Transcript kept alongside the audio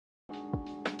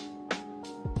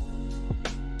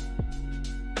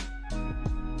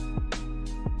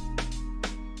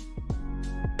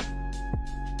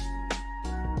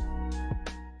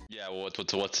Yeah, well,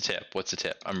 what's the tip? What's the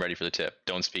tip? I'm ready for the tip.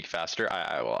 Don't speak faster.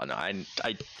 Well, no, I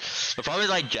will probably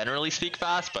like generally speak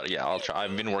fast, but yeah, I'll try.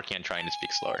 I've been working on trying to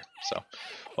speak slower. So,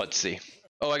 let's see.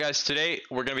 Oh, guys, today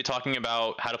we're gonna be talking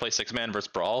about how to play 6-man versus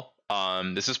Brawl.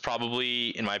 This is probably,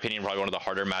 in my opinion, probably one of the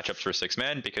harder matchups for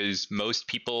 6-man because most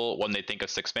people, when they think of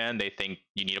 6-man, they think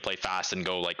you need to play fast and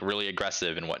go like really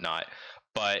aggressive and whatnot.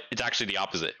 But it's actually the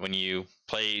opposite. When you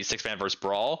play 6-man versus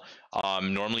Brawl,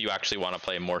 normally you actually want to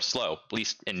play more slow, at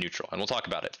least in neutral, and we'll talk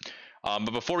about it.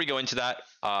 But before we go into that,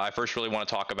 I first really want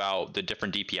to talk about the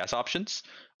different DPS options.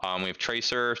 We have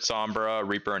Tracer, Sombra,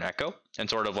 Reaper, and Echo, and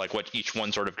sort of like what each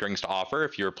one sort of brings to offer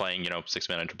if you're playing,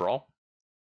 6-man into Brawl.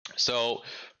 So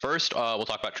first, we'll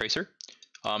talk about Tracer.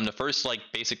 The first like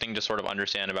basic thing to sort of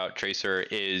understand about Tracer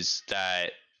is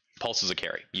that Pulse is a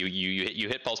carry. You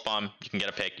hit Pulse Bomb, you can get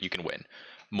a pick, you can win.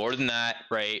 More than that,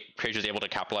 right? Tracer is able to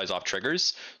capitalize off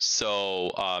triggers.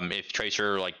 So if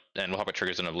Tracer, and we'll talk about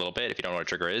triggers in a little bit if you don't know what a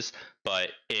trigger is,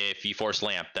 but if you force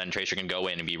Lamp, then Tracer can go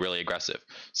in and be really aggressive.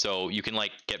 So you can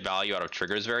get value out of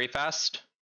triggers very fast.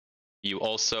 You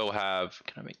also have,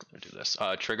 can I do this?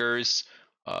 Triggers,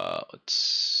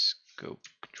 let's go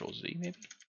Control Z maybe.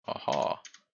 Aha.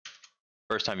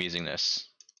 First time using this.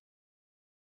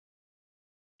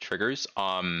 Triggers.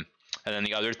 And then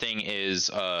the other thing is,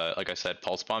 like I said,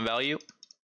 pulse bomb value.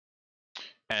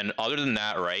 And other than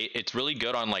that, right, it's really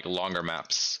good on longer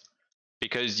maps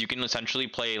because you can essentially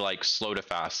play slow to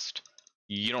fast.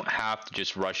 You don't have to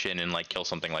just rush in and kill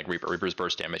something like Reaper. Reaper's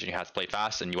burst damage, and you have to play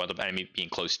fast, and you want the enemy being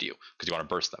close to you because you want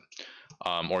to burst them,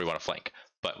 or you want to flank.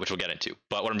 But which we'll get into.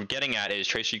 But what I'm getting at is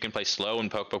Tracer, you can play slow and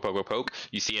poke.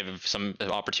 You see if some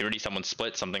opportunity, someone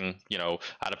split something,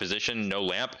 out of position, no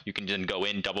lamp, you can then go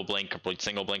in, double blink, complete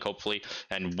single blink, hopefully,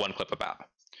 and one clip a BAP.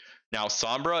 Now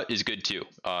Sombra is good too,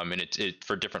 and it's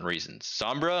for different reasons.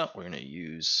 Sombra, we're gonna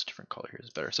use different color here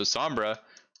is better. So Sombra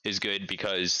is good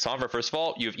because Sombra, first of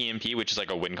all, you have EMP, which is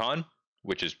like a win con,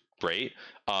 which is great.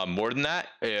 More than that,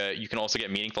 you can also get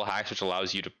meaningful hacks, which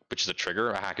allows you to, which is a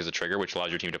trigger. A hack is a trigger, which allows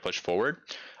your team to push forward.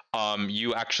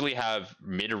 You actually have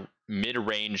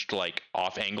mid-ranged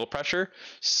off-angle pressure,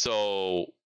 so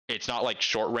it's not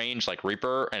short range like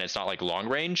Reaper, and it's not long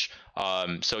range.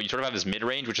 So you sort of have this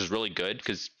mid-range, which is really good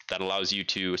because that allows you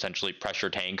to essentially pressure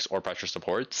tanks or pressure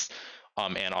supports,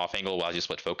 and off-angle allows you to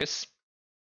split focus.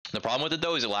 The problem with it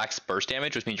though is it lacks burst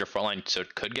damage, which means your frontline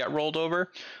could get rolled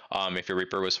over. If your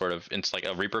Reaper was sort of, it's like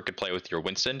a Reaper could play with your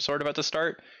Winston sort of at the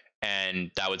start,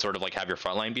 and that would sort of have your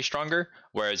frontline be stronger.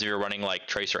 Whereas if you're running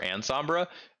Tracer and Sombra,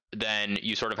 then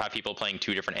you sort of have people playing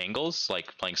two different angles,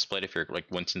 playing split. If your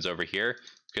Winston's over here,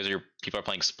 because your people are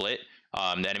playing split,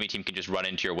 the enemy team can just run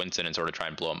into your Winston and sort of try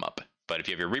and blow him up. But if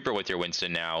you have your Reaper with your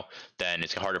Winston now, then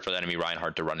it's harder for the enemy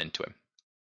Reinhardt to run into him.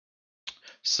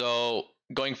 So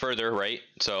going further, right?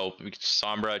 So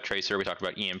Sombra, Tracer, we talked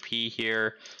about EMP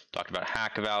here, talked about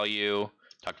hack value,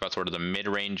 talked about sort of the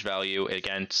mid-range value.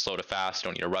 Again, slow to fast,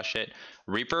 don't need to rush it.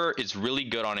 Reaper is really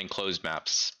good on enclosed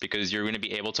maps because you're going to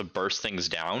be able to burst things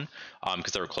down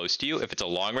because they're close to you. If it's a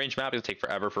long-range map, it'll take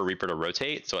forever for Reaper to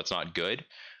rotate, so it's not good.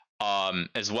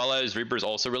 As well as Reaper is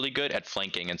also really good at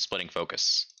flanking and splitting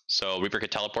focus. So Reaper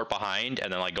could teleport behind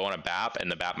and then go on a BAP,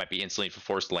 and the BAP might be instantly for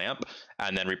forced lamp,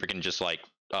 and then Reaper can just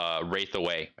wraith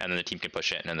away, and then the team can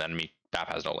push in, and then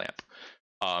BAP has no lamp.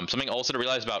 Something also to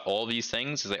realize about all these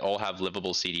things is they all have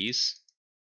livable CDs,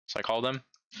 so I call them.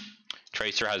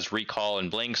 Tracer has recall and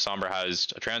blink, Sombra has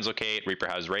a translocate, Reaper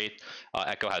has wraith,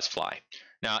 Echo has fly.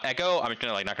 Now Echo, I'm just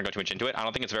gonna not gonna go too much into it. I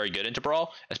don't think it's very good into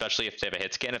Brawl, especially if they have a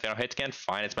hit scan. If they don't hit scan,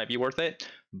 fine, it might be worth it.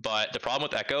 But the problem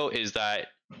with Echo is that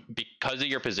because of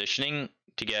your positioning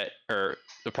to get, or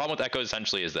the problem with Echo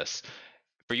essentially is this.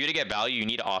 For you to get value, you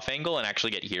need to off angle and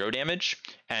actually get hero damage.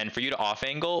 And for you to off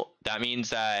angle, that means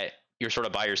that you're sort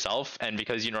of by yourself. And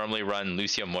because you normally run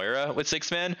Lucio Moira with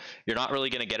 6-man, you're not really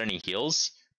going to get any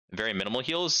heals, very minimal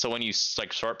heals. So when you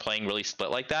start playing really split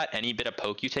like that, any bit of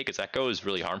poke you take as Echo is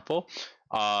really harmful.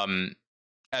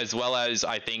 As well as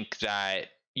I think that,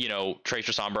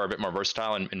 Tracer, Sombra are a bit more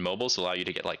versatile and mobile, so allow you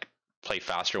to get play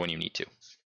faster when you need to.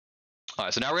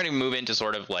 So now we're going to move into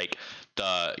sort of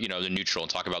the neutral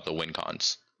and talk about the win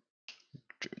cons.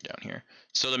 Down here.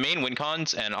 So the main win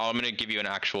cons, and I'm going to give you an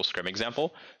actual scrim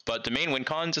example, but the main win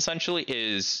cons essentially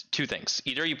is two things.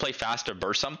 Either you play fast to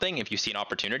burst something if you see an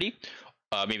opportunity,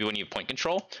 maybe when you have point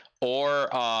control, or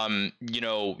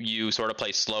you sort of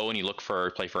play slow and you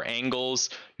play for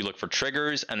angles, you look for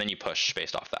triggers, and then you push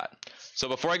based off that. So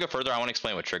before I go further, I want to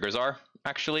explain what triggers are.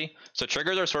 actually. So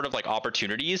triggers are sort of like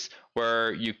opportunities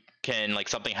where you can like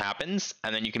something happens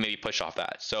and then you can maybe push off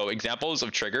that. So examples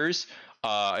of triggers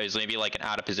is maybe like an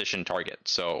out of position target.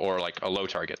 So or like a low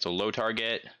target. So low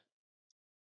target,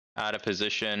 out of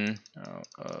position,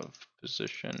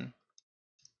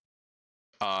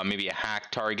 maybe a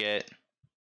hack target.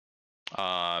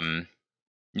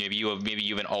 Maybe you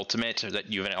have an ultimate, or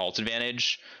that you have an ult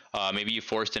advantage. Maybe you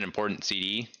forced an important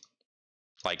CD,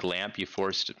 like lamp. You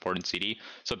forced important CD.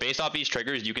 So based off these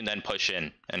triggers, you can then push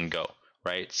in and go,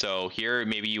 right? So here,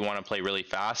 maybe you want to play really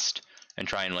fast and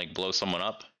try and like blow someone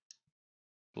up,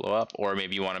 or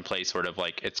maybe you want to play sort of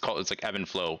like it's like ebb and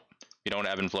flow. If you don't know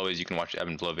what ebb and flow is, you can watch the ebb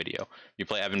and flow video. You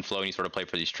play ebb and flow, and you sort of play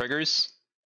for these triggers,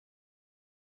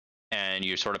 and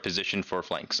you're sort of positioned for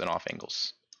flanks and off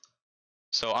angles.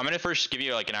 So I'm going to first give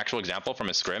you like an actual example from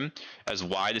a scrim as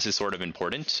why this is sort of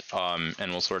important,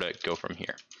 and we'll sort of go from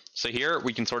here. So here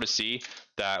we can sort of see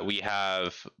that we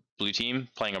have blue team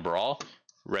playing a Brawl,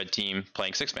 red team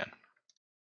playing 6-man.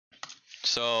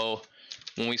 So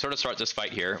when we sort of start this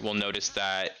fight here, we'll notice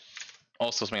that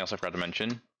also something else I forgot to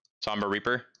mention, Sombra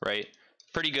Reaper, right?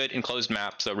 Pretty good enclosed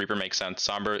map, so Reaper makes sense.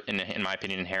 Sombra, in my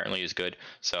opinion, inherently is good.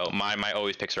 So my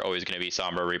always picks are always going to be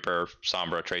Sombra, Reaper,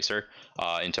 Sombra, Tracer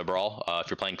into Brawl. If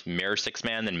you're playing mirror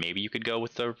 6-man, then maybe you could go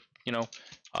with the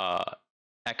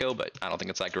Echo, but I don't think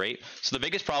it's that great. So the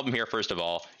biggest problem here, first of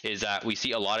all, is that we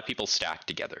see a lot of people stacked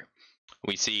together.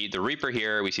 We see the Reaper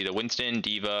here, we see the Winston,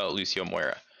 D.Va, Lucio,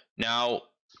 Moira. Now,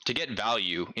 to get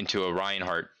value into a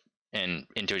Reinhardt and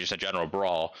into just a general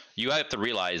Brawl, you have to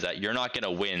realize that you're not going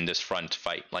to win this front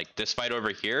fight. Like this fight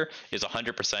over here is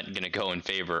 100% going to go in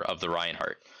favor of the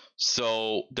Reinhardt.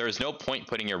 So there's no point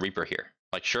putting your Reaper here.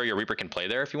 Like sure, your Reaper can play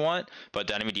there if you want, but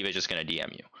the enemy D.Va is just going to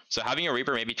DM you. So having your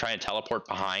Reaper maybe try and teleport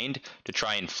behind to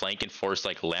try and flank and force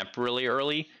like Lamp really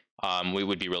early, we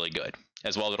would be really good.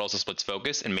 As well as it also splits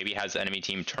focus and maybe has the enemy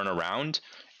team turn around,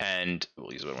 and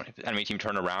we'll use the enemy team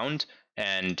turn around.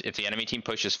 And if the enemy team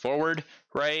pushes forward,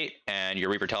 right, and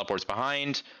your Reaper teleports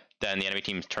behind, then the enemy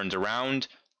team turns around,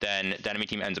 then the enemy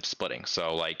team ends up splitting.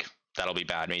 So like that'll be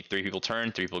bad. Maybe 3 people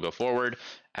turn, 3 people go forward,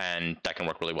 and that can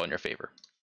work really well in your favor.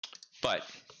 But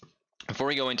before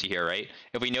we go into here, right,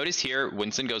 if we notice here,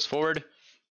 Winston goes forward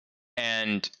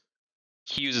and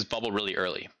he uses bubble really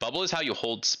early. Bubble is how you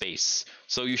hold space.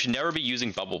 So you should never be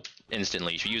using bubble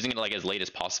instantly. You should be using it like as late as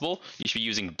possible. You should be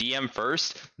using DM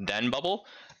first, then bubble.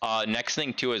 Next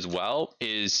thing too as well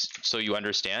is, so you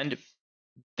understand,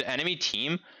 the enemy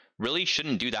team really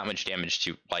shouldn't do that much damage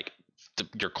to like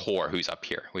your core who's up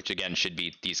here, which again should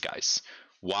be these guys.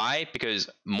 Why? Because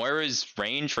Moira's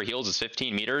range for heals is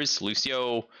 15 meters.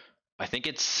 Lucio, I think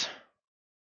it's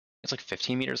like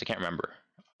 15 meters. I can't remember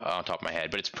on top of my head,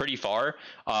 but it's pretty far.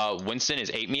 Winston is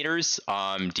 8 meters.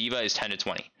 D.Va is 10 to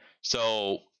 20.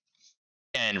 So,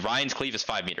 and Ryan's cleave is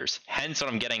 5 meters. Hence, what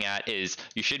I'm getting at is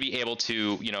you should be able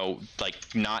to, like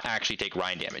not actually take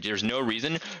Ryan damage. There's no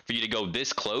reason for you to go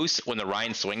this close when the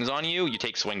Ryan swings on you. You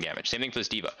take swing damage. Same thing for this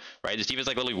D.Va, right? This D.Va's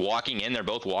like literally walking in. They're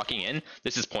both walking in.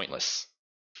 This is pointless.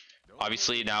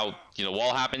 Obviously, now,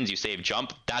 wall happens, you save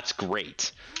jump. That's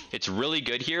great. It's really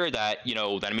good here that,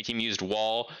 the enemy team used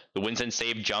wall, the Winston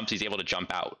saved jumps, he's able to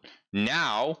jump out.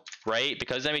 Now, right,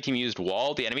 because the enemy team used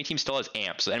wall, the enemy team still has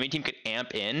amp. So the enemy team could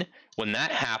amp in. When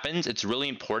that happens, it's really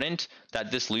important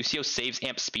that this Lucio saves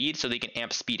amp speed so they can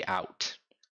amp speed out.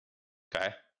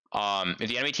 Okay? If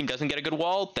the enemy team doesn't get a good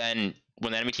wall, then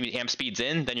when the enemy team amp speeds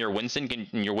in, then your Winston,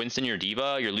 your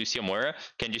D.Va, your Lucio, Moira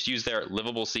can just use their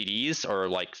livable CDs or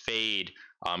like fade,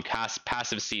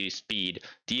 passive CD speed,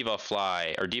 D.Va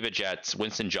fly or D.Va jets,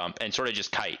 Winston jump, and sort of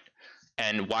just kite.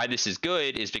 And why this is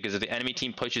good is because if the enemy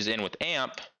team pushes in with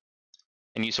amp,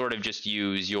 and you sort of just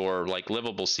use your like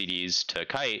livable CDs to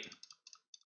kite,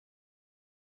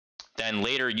 then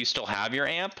later you still have your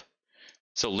amp.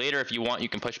 So later, if you want, you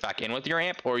can push back in with your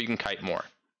amp, or you can kite more,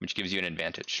 which gives you an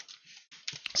advantage.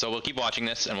 So we'll keep watching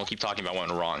this, and we'll keep talking about what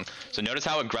went wrong. So notice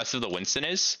how aggressive the Winston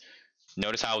is.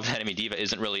 Notice how the enemy D.Va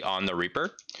isn't really on the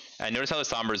Reaper. And notice how the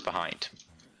Sombra is behind.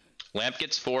 Lamp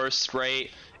gets forced, right?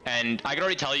 And I can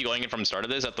already tell you going in from the start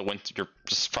of this that the Winston, you're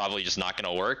just probably just not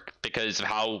going to work because of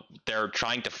how they're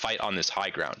trying to fight on this high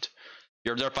ground.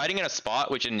 They're fighting in a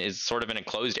spot which is sort of an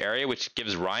enclosed area, which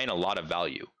gives Ryan a lot of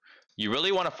value. You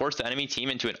really want to force the enemy team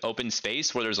into an open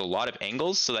space where there's a lot of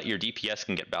angles so that your DPS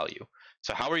can get value.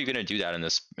 So how are you going to do that in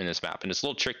this map? And it's a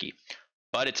little tricky,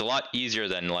 but it's a lot easier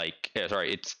than like it's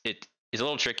a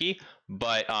little tricky,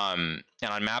 but and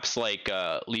on maps like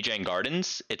Lijiang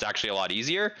Gardens, it's actually a lot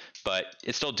easier, but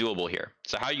it's still doable here.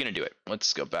 So how are you going to do it?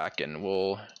 Let's go back and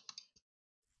we'll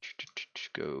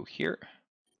go here.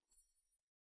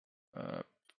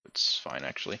 It's fine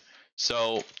actually.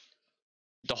 So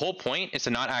the whole point is to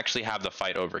not actually have the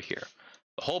fight over here.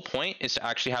 The whole point is to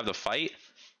actually have the fight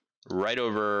right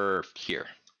over here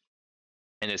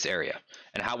in this area.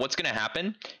 And what's going to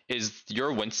happen is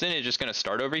your Winston is just going to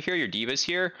start over here, your D.Va's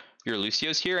here, your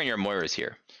Lucio's here, and your Moira's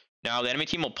here. Now the enemy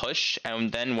team will push,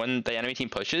 and then when the enemy team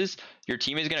pushes, your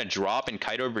team is going to drop and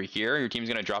kite over here, your team's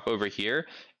going to drop over here,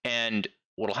 and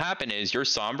what'll happen is your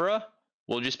Sombra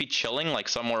will just be chilling like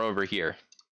somewhere over here.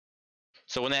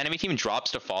 So when the enemy team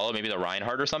drops to follow, maybe the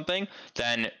Reinhardt or something,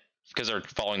 then, because they're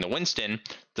following the Winston,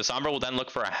 the Sombra will then look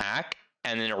for a hack,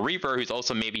 and then a Reaper, who's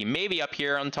also maybe up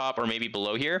here on top or maybe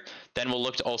below here, then will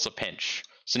look to also pinch.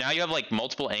 So now you have like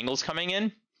multiple angles coming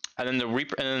in, and then the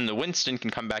Reaper and then the Winston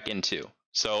can come back in too.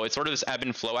 So it's sort of this ebb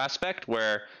and flow aspect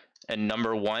where in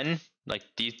number one, like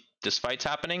this fight's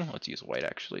happening. Let's use white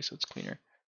actually, so it's cleaner.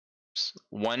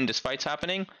 One, this fight's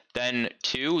happening. Then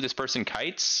two, this person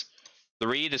kites.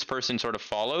 Three, this person sort of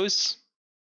follows.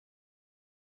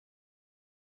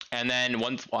 And then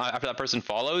after that person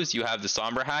follows, you have the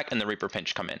Sombra hack and the Reaper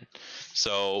pinch come in.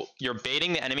 So you're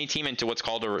baiting the enemy team into what's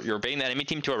called you're baiting the enemy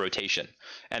team to a rotation.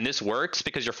 And this works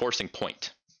because you're forcing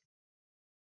point.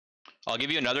 I'll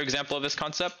give you another example of this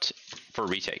concept for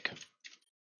retake.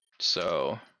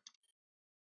 So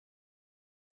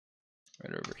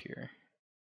right over here.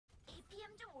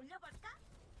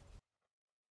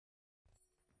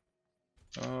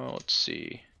 Oh, let's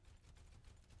see.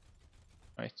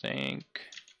 I think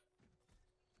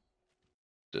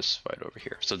this fight over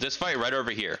here. So this fight right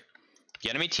over here. The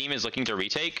enemy team is looking to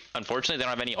retake. Unfortunately, they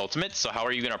don't have any ultimates, so how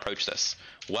are you going to approach this?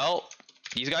 Well,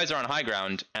 these guys are on high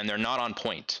ground, and they're not on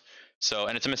point. So,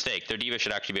 and it's a mistake. Their D.Va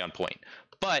should actually be on point.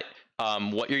 But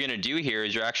what you're going to do here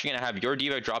is you're actually going to have your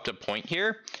D.Va drop to point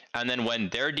here, and then when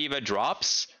their D.Va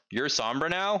drops, your Sombra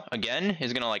now, again,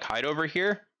 is going to like hide over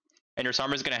here, and your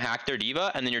Sombra is going to hack their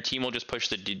D.Va, and then your team will just push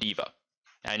the D.Va.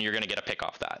 And you're going to get a pick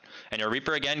off that. And your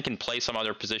Reaper, again, can play some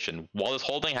other position. While this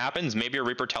whole thing happens, maybe your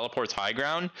Reaper teleports high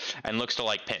ground and looks to,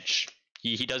 like, pinch.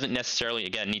 He doesn't necessarily,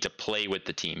 again, need to play with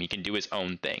the team. He can do his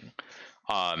own thing.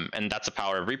 And that's the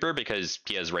power of Reaper because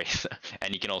he has Wraith.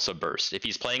 And he can also burst. If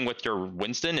he's playing with your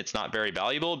Winston, it's not very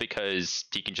valuable because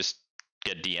he can just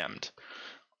get DM'd.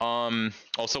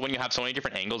 Also, when you have so many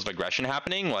different angles of aggression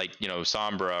happening, like, you know,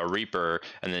 Sombra, Reaper,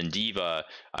 and then D.Va,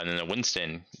 and then the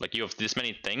Winston, like you have this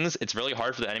many things, it's really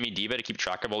hard for the enemy D.Va to keep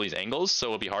track of all these angles, so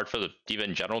it'll be hard for the D.Va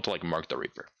in general to like mark the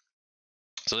Reaper.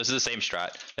 So this is the same strat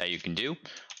that you can do.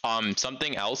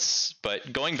 Something else,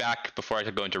 but going back before I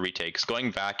go into retakes, going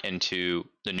back into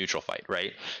the neutral fight,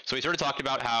 right? So we sort of talked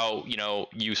about how, you know,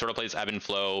 you sort of play this ebb and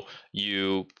flow,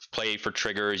 you play for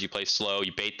triggers, you play slow,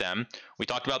 you bait them. We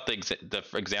talked about the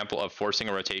example of forcing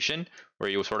a rotation where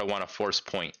you sort of want to force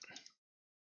point.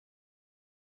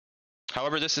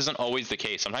 However, this isn't always the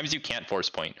case. Sometimes you can't force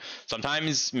point.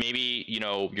 Sometimes maybe, you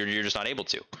know, you're just not able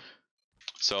to.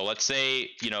 So let's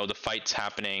say, you know, the fight's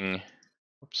happening,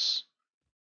 oops,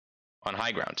 on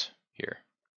high ground here.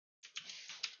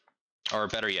 Or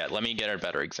better yet, let me get a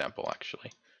better example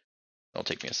actually. It'll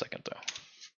take me a second though.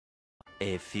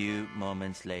 A few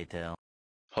moments later.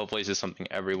 Hopefully this is something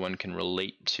everyone can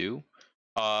relate to.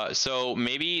 So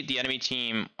maybe the enemy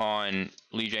team on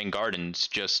Lijiang Gardens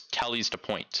just tellies to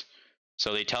point.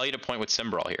 So they tell you to point with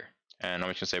Brawl here. And I'm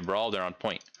just gonna say Brawl, they're on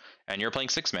point. And you're playing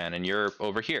 6-man and you're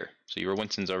over here. So your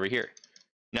Winston's over here.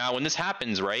 Now, when this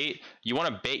happens, right, you want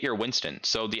to bait your Winston.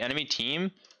 So the enemy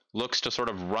team looks to sort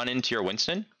of run into your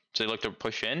Winston. So they look to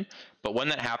push in. But when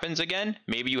that happens again,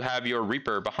 maybe you have your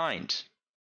Reaper behind.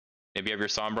 Maybe you have your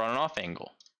Sombra on an off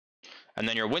angle. And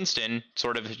then your Winston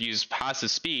sort of uses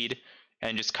passive speed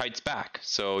and just kites back.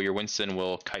 So your Winston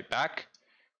will kite back.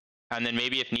 And then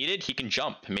maybe if needed, he can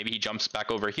jump. Maybe he jumps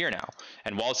back over here now.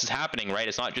 And while this is happening, right,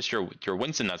 it's not just your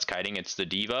Winston that's kiting. It's the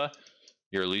D.Va,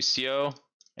 your Lucio,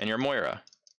 and your Moira.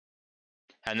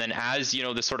 And then as, you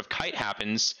know, this sort of kite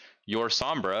happens, your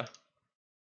Sombra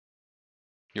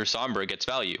gets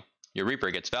value. Your Reaper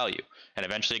gets value. And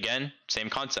eventually, again, same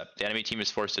concept. The enemy team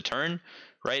is forced to turn,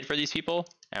 right, for these people.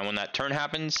 And when that turn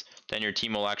happens, then your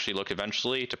team will actually look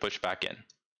eventually to push back in.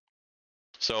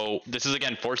 So this is,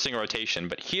 again, forcing a rotation.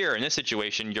 But here, in this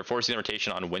situation, you're forcing a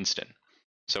rotation on Winston.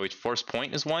 So force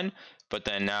point is one, but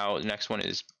then now the next one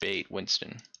is bait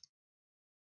Winston.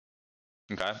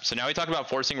 Okay, so now we talked about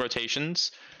forcing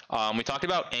rotations. We talked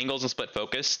about angles and split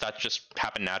focus. That just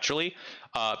happened naturally.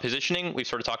 Positioning, we've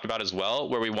sort of talked about as well,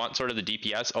 where we want sort of the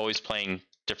DPS always playing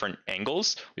different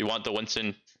angles. We want the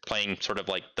Winston playing sort of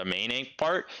like the main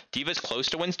part. D.Va's close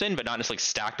to Winston, but not necessarily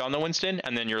stacked on the Winston.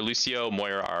 And then your Lucio,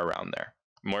 Moira are around there.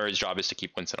 Moira's job is to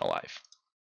keep Winston alive.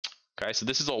 Okay, so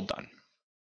this is all done.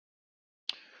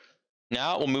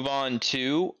 Now we'll move on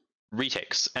to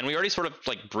retakes, and we already sort of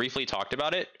like briefly talked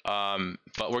about it,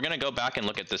 but we're gonna go back and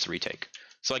look at this retake.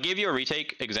 So I gave you a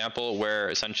retake example where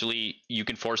essentially you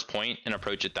can force point and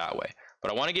approach it that way,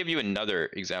 but I want to give you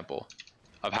another example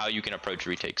of how you can approach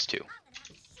retakes too.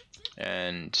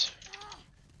 And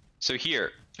so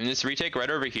here in this retake right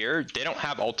over here, they don't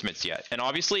have ultimates yet, and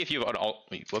obviously if you have an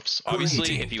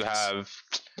obviously if you have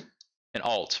an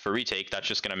alt for retake, that's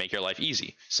just going to make your life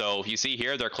easy. So you see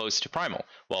here, they're close to primal.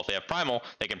 Well, if they have primal,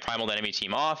 they can primal the enemy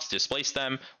team off, displace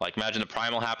them. Like imagine the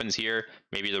primal happens here,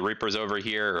 maybe the Reaper's over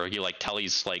here, or he like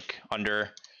tellies like under.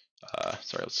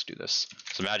 Sorry, let's do this.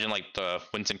 So imagine like the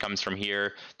Winston comes from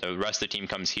here, the rest of the team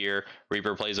comes here,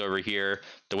 Reaper plays over here,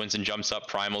 the Winston jumps up,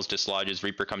 primals, dislodges,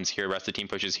 Reaper comes here, rest of the team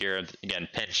pushes here. Again,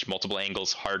 pinch, multiple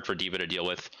angles, hard for D.Va to deal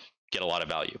with, get a lot of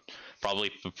value.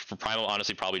 Probably for primal,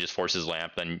 honestly, probably just forces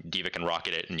lamp, then D.Va can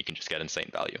rocket it and you can just get insane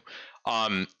value.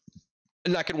 And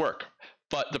that could work.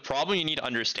 But the problem you need to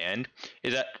understand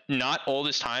is that not all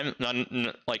this time,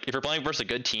 like if you're playing versus a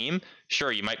good team,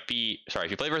 sure, you might be, sorry,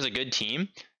 if you play versus a good team,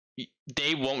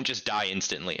 they won't just die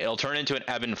instantly. It'll turn into an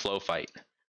ebb and flow fight.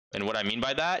 And what I mean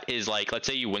by that is like, let's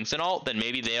say you Winston ult, then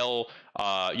maybe they'll,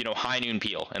 high noon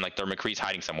peel and like their McCree's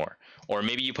hiding somewhere. Or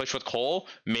maybe you push with Cole,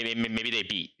 maybe they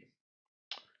beat.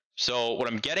 So what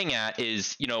I'm getting at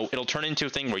is, it'll turn into a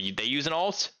thing where they use an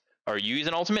ult, or you use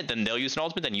an ultimate, then they'll use an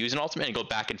ultimate, then use an ultimate, and go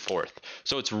back and forth.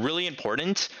 So it's really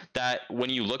important that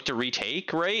when you look to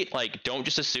retake, right, like don't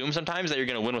just assume sometimes that you're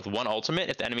going to win with one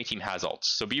ultimate if the enemy team has ults.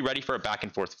 So be ready for a back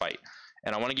and forth fight.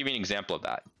 And I want to give you an example of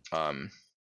that.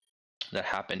 That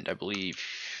happened, I believe,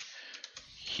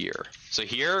 here. So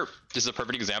here, this is a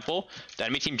perfect example. The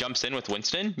enemy team jumps in with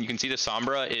Winston. You can see the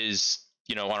Sombra is,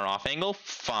 on an off angle.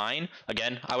 Fine.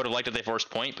 Again, I would have liked if they forced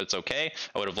point, but it's okay.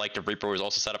 I would have liked if Reaper was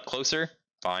also set up closer.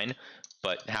 Fine.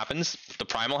 But it happens. The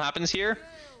primal happens here.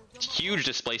 Huge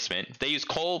displacement. They use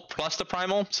Cole plus the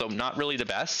primal, so not really the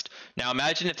best. Now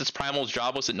imagine if this primal's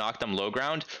job was to knock them low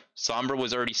ground. Sombra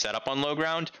was already set up on low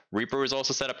ground. Reaper was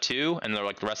also set up too, and they're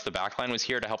like the rest of the backline was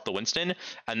here to help the Winston,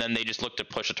 and then they just looked to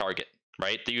push a target,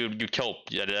 right? That you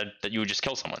would just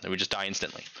kill someone. They would just die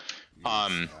instantly.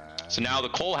 So now the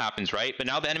Cole happens, right? But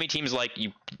now the enemy team is like,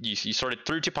 you sort of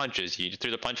threw two punches. You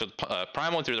threw the punch with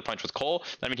primal and threw the punch with Cole.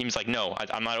 The enemy team is like, no,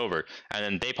 I'm not over. And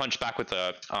then they punch back with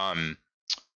a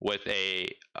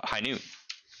high noon.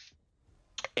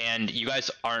 And you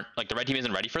guys aren't, like the red team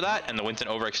isn't ready for that, and the Winston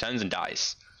overextends and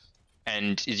dies.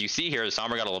 And as you see here, the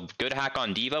Sombra got a good hack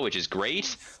on D.Va, which is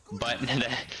great, but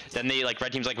then they, like,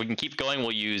 red team's like, we can keep going,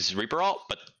 we'll use Reaper ult,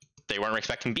 but they weren't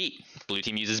expecting beat. Blue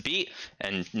team uses beat,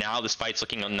 and now this fight's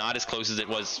looking not as close as it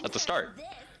was at the start.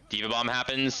 D.Va bomb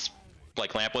happens,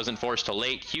 like lamp wasn't forced till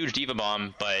late, huge D.Va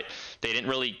bomb, but they didn't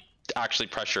really actually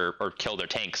pressure or kill their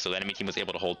tanks, so the enemy team was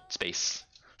able to hold space.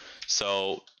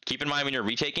 So keep in mind when you're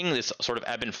retaking, this sort of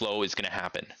ebb and flow is going to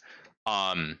happen.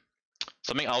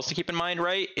 Something else to keep in mind,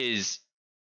 right, is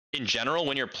in general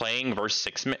when you're playing versus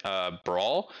 6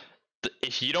 Brawl,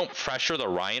 if you don't pressure the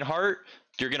Reinhardt,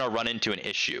 you're going to run into an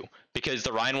issue because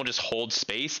the Ryan will just hold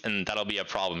space and that'll be a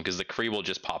problem because the Kree will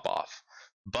just pop off.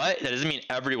 But that doesn't mean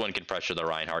everyone can pressure the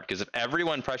Reinhardt, because if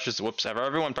everyone pressures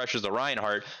the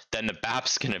Reinhardt, then the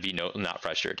BAP's going to be not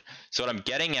pressured. So what I'm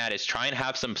getting at is try and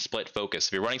have some split focus.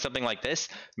 If you're running something like this,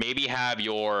 maybe have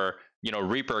your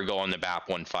Reaper go on the BAP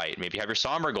one fight. Maybe have your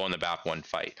Sombra go on the BAP one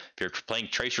fight. If you're playing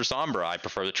Tracer Sombra, I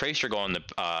prefer the Tracer go on the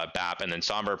BAP and then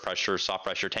Sombra pressure, soft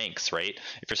pressure tanks, right?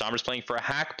 If your Sombra's playing for a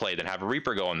hack play, then have a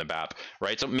Reaper go on the BAP,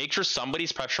 right? So make sure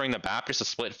somebody's pressuring the BAP, just a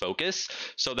split focus,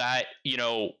 so that,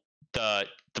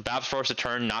 the BAP's forced to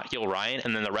turn, not heal Ryan,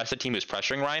 and then the rest of the team is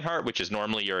pressuring Reinhardt, which is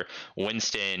normally your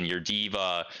Winston, your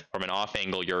D.Va, from an off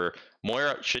angle. Your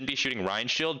Moira shouldn't be shooting Ryan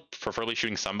shield, preferably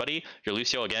shooting somebody. Your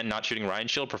Lucio, again, not shooting Ryan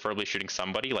shield, preferably shooting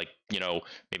somebody, like,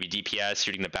 maybe DPS,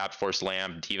 shooting the BAP force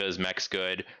lamp. D.Va's mech's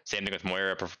good. Same thing with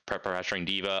Moira, pressuring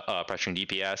D.Va, pressuring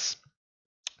DPS.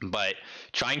 But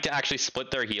trying to actually split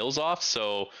their heals off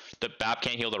so the BAP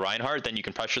can't heal the Reinhardt, then you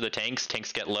can pressure the tanks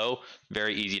get low,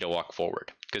 very easy to walk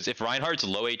forward. Because if Reinhardt's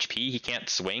low HP, he can't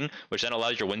swing, which then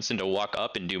allows your Winston to walk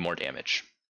up and do more damage.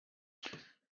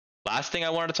 Last thing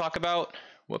I wanted to talk about,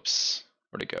 whoops,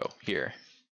 where'd it go? Here.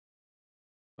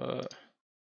 So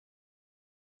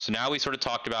now we sort of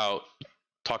talked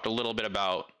a little bit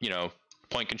about,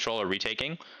 point control or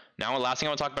retaking. Now the last thing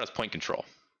I want to talk about is point control.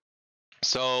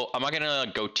 So I'm not going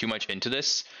to go too much into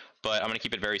this, but I'm going to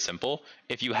keep it very simple.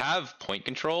 If you have point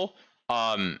control,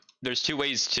 there's two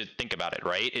ways to think about it,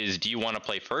 right? Do you want to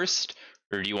play first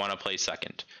or do you want to play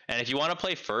second? And if you want to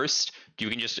play first, you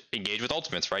can just engage with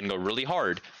ultimates, right, and go really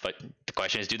hard. But The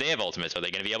question is, do they have ultimates? Are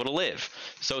they going to be able to live?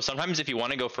 So sometimes if you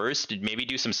want to go first, maybe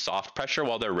do some soft pressure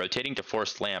while they're rotating to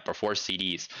force lamp or force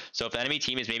CDs. So if the enemy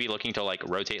team is maybe looking to like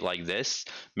rotate like this,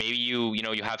 maybe you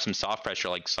have some soft pressure,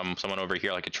 like someone over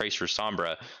here, like a Tracer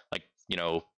Sombra, like,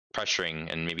 pressuring,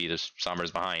 and maybe there's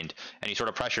Sombra's behind, and you sort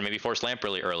of pressure, maybe force lamp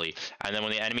really early, and then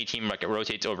when the enemy team like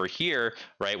rotates over here,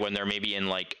 right, when they're maybe in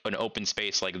like an open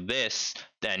space like this,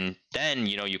 then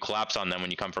you collapse on them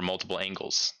when you come from multiple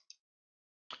angles.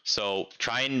 So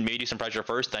try and maybe do some pressure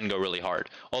first, then go really hard.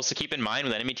 Also keep in mind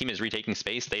when the enemy team is retaking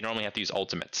space, they normally have to use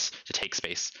ultimates to take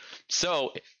space.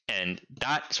 So, and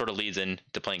that sort of leads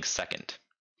into playing second.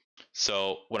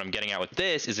 So what I'm getting at with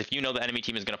this is, if you know the enemy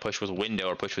team is going to push with window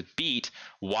or push with beat,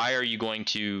 why are you going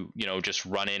to, just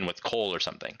run in with coal or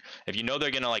something? If you know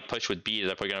they're going to like push with beat,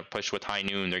 if they're going to push with high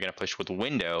noon, they're going to push with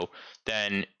window,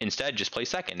 then instead just play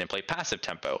second and play passive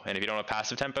tempo. And if you don't know what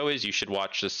passive tempo is, you should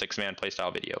watch the 6-man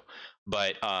playstyle video.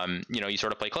 But you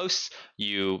sort of play close,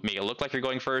 you make it look like you're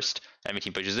going first, enemy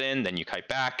team pushes in, then you kite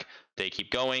back, they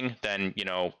keep going, then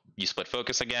you split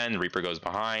focus again, Reaper goes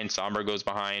behind, Sombra goes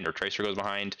behind, or Tracer goes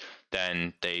behind,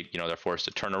 then they're forced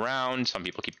to turn around, some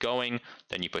people keep going,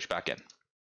 then you push back in.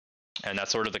 And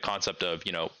that's sort of the concept of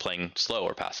playing slow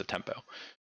or passive tempo.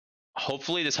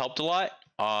 Hopefully this helped a lot.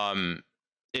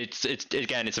 It's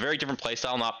again, it's a very different play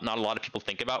style, not a lot of people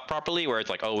think about properly, where it's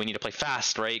like, oh, we need to play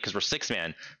fast, right, because we're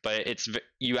 6-man, but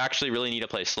you actually really need to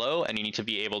play slow, and you need to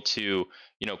be able to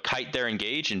kite their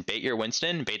engage and bait your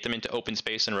Winston, bait them into open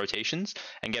space and rotations,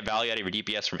 and get value out of your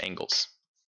DPS from angles.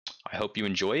 I hope you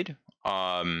enjoyed,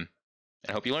 and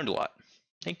I hope you learned a lot.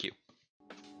 Thank you.